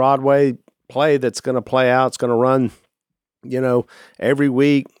this Broadway play that's going to play out. It's going to run every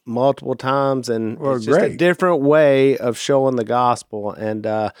week, multiple times, and it's just a different way of showing the gospel. And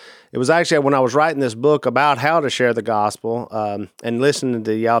it was actually when I was writing this book about how to share the gospel, and listening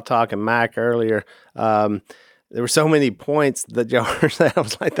to y'all talking Mac earlier, there were so many points that y'all were saying. I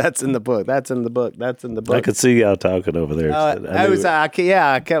was like, that's in the book, that's in the book, that's in the book. I could see y'all talking over there. I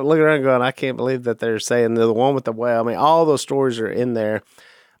kept looking around going, I can't believe that they're saying the one with the whale. I mean, all those stories are in there.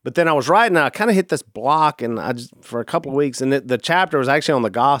 But then I was writing, and I kind of hit this block, and for a couple of weeks, and the chapter was actually on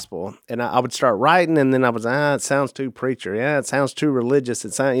the gospel, and I would start writing, and then I was, it sounds too preacher, it sounds too religious,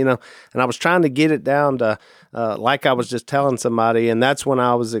 it sounds, and I was trying to get it down to like I was just telling somebody, and that's when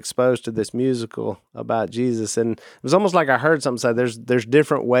I was exposed to this musical about Jesus, and it was almost like I heard something say, there's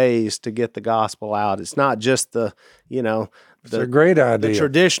different ways to get the gospel out. It's not just it's a great idea. The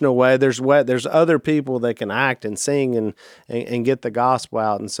traditional way. There's other people that can act and sing and get the gospel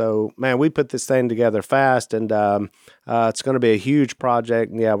out. And so, man, we put this thing together fast, and it's going to be a huge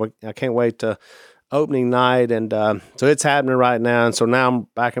project. And I can't wait to opening night. And so it's happening right now. And so now I'm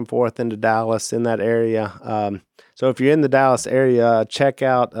back and forth into Dallas in that area. So if you're in the Dallas area, check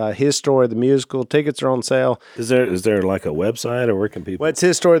out His Story, the musical. Tickets are on sale. Is there like a website, or where can people? Well, it's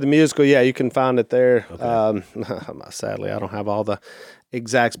His Story, the musical. Yeah, you can find it there. Okay. Sadly, I don't have all the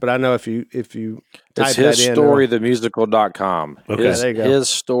exacts, but I know if you type that in. HisStoryTheMusical.com. Okay, there you go.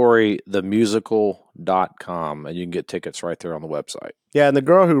 HisStoryTheMusical.com, and you can get tickets right there on the website. Yeah, and the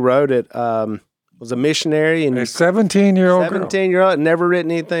girl who wrote it was a missionary. And a 17-year-old girl. 17-year-old, never written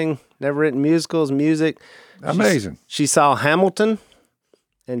anything, never written musicals, music. Amazing. She saw Hamilton,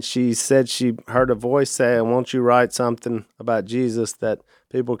 and she said she heard a voice say, won't you write something about Jesus that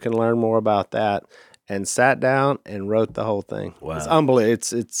people can learn more about that, and sat down and wrote the whole thing. Wow. It's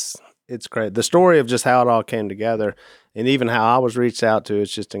unbelievable. it's great. The story of just how it all came together, and even how I was reached out to,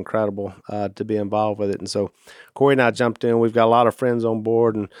 it's just incredible to be involved with it. And so Corey and I jumped in. We've got a lot of friends on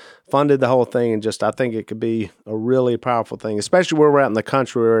board and funded the whole thing. And just I think it could be a really powerful thing, especially where we're at in the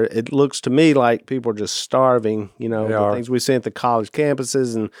country, where it looks to me like people are just starving. The things we see at the college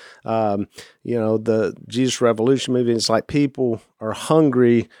campuses and the Jesus Revolution movement. It's like people are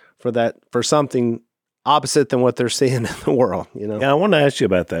hungry for something opposite than what they're seeing in the world, Yeah, I want to ask you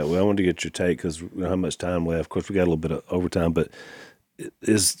about that. Well, I want to get your take because we don't have much time left. Of course, we got a little bit of overtime, but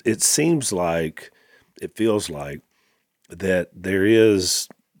it seems like, it feels like that there is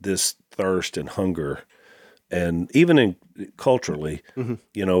this thirst and hunger, and even culturally,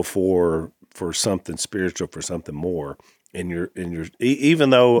 for something spiritual, for something more. And even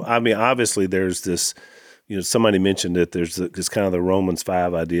though, I mean, obviously there's this, somebody mentioned that there's this kind of the Romans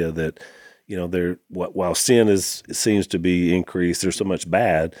 5 idea that, while sin seems to be increased, there's so much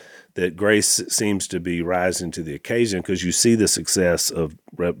bad that grace seems to be rising to the occasion, because you see the success of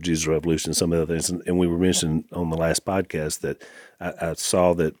Jesus Revolution, some of the things. And we were mentioning on the last podcast that I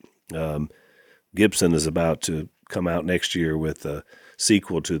saw that Gibson is about to come out next year with a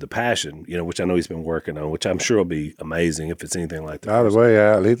sequel to The Passion, which I know he's been working on, which I'm sure will be amazing if it's anything like that. By the way,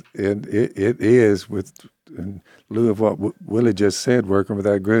 Al, it is, in lieu of what Willie just said, working with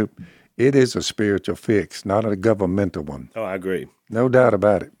that group, it is a spiritual fix, not a governmental one. Oh, I agree. No doubt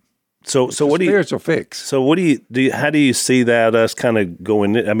about it. So what do you spiritual fix? So what do you how do you see that us kind of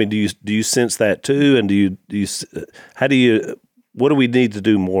going in? I mean, do you sense that too? And what do we need to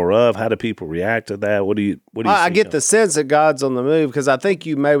do more of? How do people react to that? What do you I get the sense that God's on the move, because I think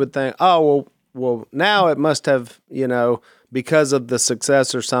you would think, oh, well, now it must have, because of the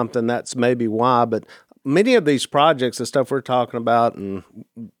success or something, that's maybe why. But many of these projects, the stuff we're talking about, and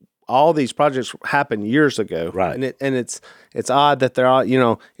all these projects happened years ago, right? And it's odd that they're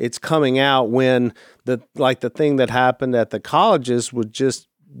all, it's coming out when the thing that happened at the colleges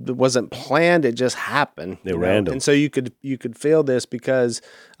wasn't planned. It just happened. They're random. And so you could feel this, because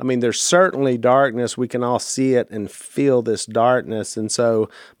I mean, there's certainly darkness. We can all see it and feel this darkness. And so,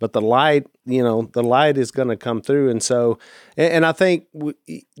 but the light is going to come through. And so, and I think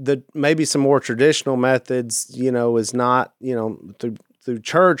maybe some more traditional methods, is not, through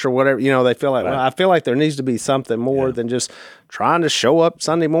church or whatever, they feel like, right. Well, I feel like there needs to be something more than just trying to show up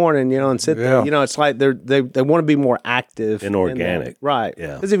Sunday morning, and sit there. It's like they want to be more active and organic. Right.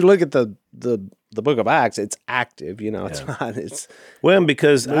 Yeah. Because if you look at the book of Acts, it's active, it's not, it's. Well,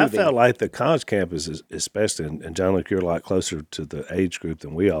 because moving. I felt like the college campuses, especially, and John, look, you're a lot closer to the age group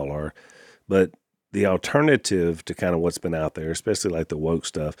than we all are, but the alternative to kind of what's been out there, especially like the woke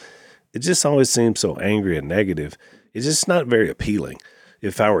stuff, it just always seems so angry and negative. It's just not very appealing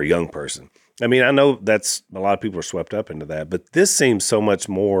if I were a young person. I mean, I know that's a lot of people are swept up into that, but this seems so much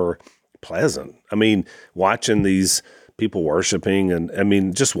more pleasant. I mean, watching these people worshiping, and I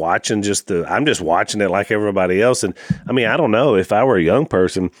mean, just watching I'm just watching it like everybody else. And I mean, I don't know, if I were a young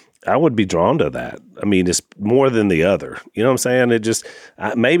person, I would be drawn to that. I mean, it's more than the other. You know what I'm saying? It just,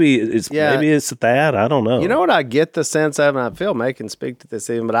 maybe it's that. I don't know. You know what I get the sense of, and I feel May can speak to this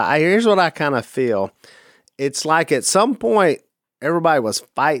even, but here's what I kind of feel. It's like at some point, everybody was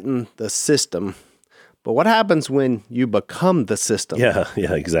fighting the system. But what happens when you become the system? Yeah,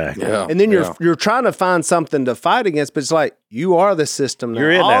 exactly. Yeah, and then you're trying to find something to fight against, but it's like you are the system now.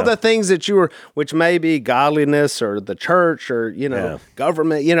 You're in all now. The things that which may be godliness or the church or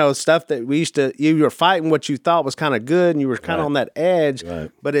government, stuff that you were fighting what you thought was kind of good, and you were kind of on that edge. Right.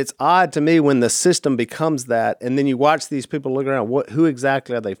 But it's odd to me when the system becomes that, and then you watch these people look around. Who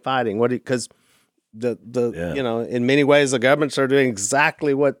exactly are they fighting? Because in many ways the governments are doing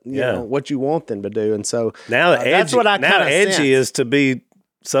exactly what what you want them to do, and so now that's what I kind of edgy is to be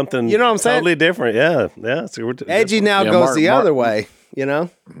something totally different. Yeah. So edgy now goes the other way.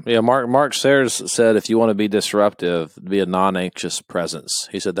 Yeah, Mark Sayers said if you want to be disruptive, be a non-anxious presence.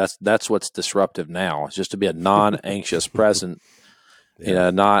 He said that's what's disruptive now. It's just to be a non-anxious presence.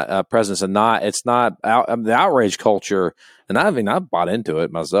 Not a presence, and it's not the outrage culture. And I've bought into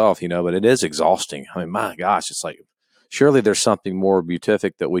it myself, but it is exhausting. I mean, my gosh, it's like, surely there's something more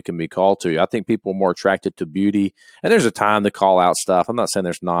beatific that we can be called to. I think people are more attracted to beauty, and there's a time to call out stuff. I'm not saying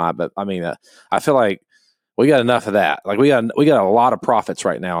there's not, but I mean, I feel like we got enough of that. Like we got a lot of prophets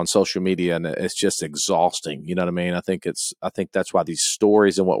right now on social media, and it's just exhausting. You know what I mean? I think that's why these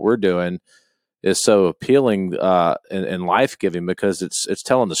stories and what we're doing is so appealing and life giving, because it's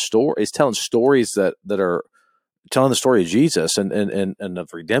telling the story. It's telling stories that are telling the story of Jesus and of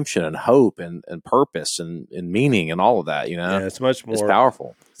redemption and hope and purpose and meaning and all of that. Yeah, it's much more. It's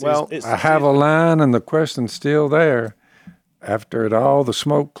powerful. Well, I have a line, and the question's still there. after all the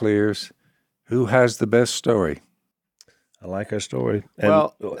smoke clears, who has the best story? I like our story.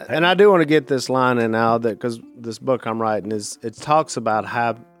 And I do want to get this line in now that because this book I'm writing it talks about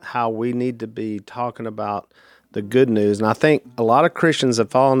how we need to be talking about the good news. And I think a lot of Christians have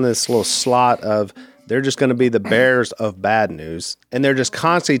fallen this little slot of they're just going to be the bearers of bad news. And they're just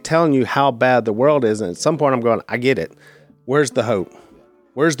constantly telling you how bad the world is. And at some point I'm going, I get it. Where's the hope?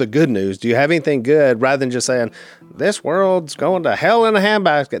 Where's the good news? Do you have anything good rather than just saying, this world's going to hell in a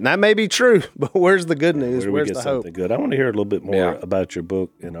handbasket? And that may be true, but where's the good news? Where's the hope? Good? I want to hear a little bit more about your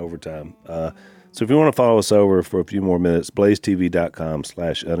book in overtime. So if you want to follow us over for a few more minutes,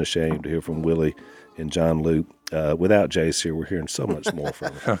 blazetv.com/unashamed to hear from Willie and John Luke. Without Jase here, we're hearing so much more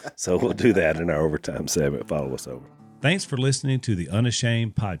from him. So we'll do that in our overtime segment. Follow us over. Thanks for listening to the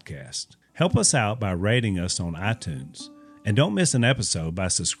Unashamed podcast. Help us out by rating us on iTunes. And don't miss an episode by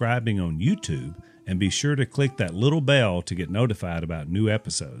subscribing on YouTube, and be sure to click that little bell to get notified about new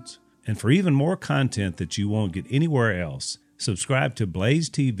episodes. And for even more content that you won't get anywhere else, subscribe to Blaze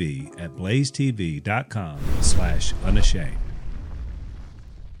TV at blazetv.com/unashamed.